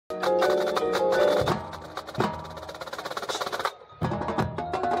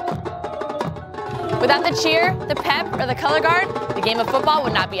Without the cheer, the pep, or the color guard, the game of football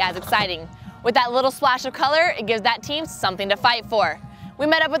would not be as exciting. With that little splash of color, it gives that team something to fight for. We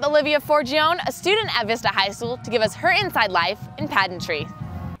met up with Olivia Forgione, a student at Vista High School, to give us her inside life in pageantry.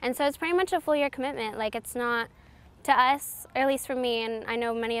 And so it's pretty much a full year commitment. Like, it's not, to us, or at least for me, and I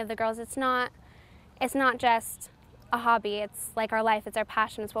know many of the girls, it's not just a hobby. It's like our life, it's our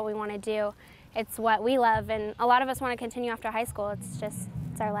passion, it's what we want to do. It's what we love, and a lot of us want to continue after high school. It's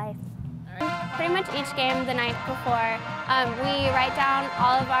our life. Pretty much each game the night before, we write down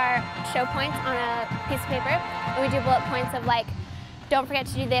all of our show points on a piece of paper, and we do bullet points of like, don't forget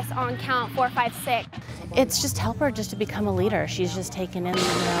to do this on count 4, 5, 6. It's just help her just to become a leader. She's just taken in,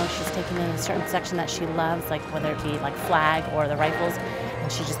 she's taken in a certain section that she loves, like whether it be like flag or the rifles,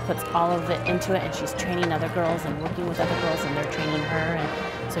 and she just puts all of it into it, and she's training other girls and working with other girls, and they're training her,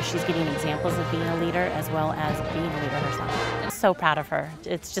 and so she's getting examples of being a leader as well as being a leader herself. I'm so proud of her.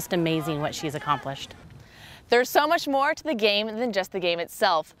 It's just amazing what she's accomplished. There's so much more to the game than just the game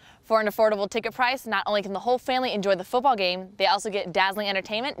itself. For an affordable ticket price, not only can the whole family enjoy the football game, they also get dazzling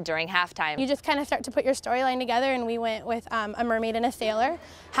entertainment during halftime. You just kind of start to put your storyline together, and we went with a mermaid and a sailor,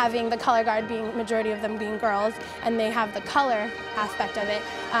 having the color guard being, majority of them being girls, and they have the color aspect of it.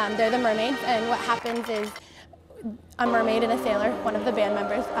 They're the mermaids, and what happens is a mermaid and a sailor, one of the band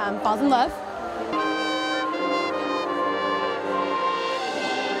members, falls in love.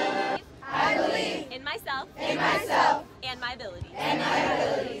 I believe in myself, and my abilities.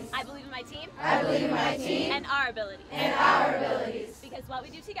 I believe in my team, and our abilities. Because what we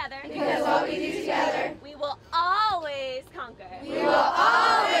do together, we will always conquer. When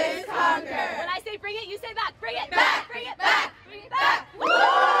I say bring it, you say back. Bring it back. Bring it back. Bring it back. Woo!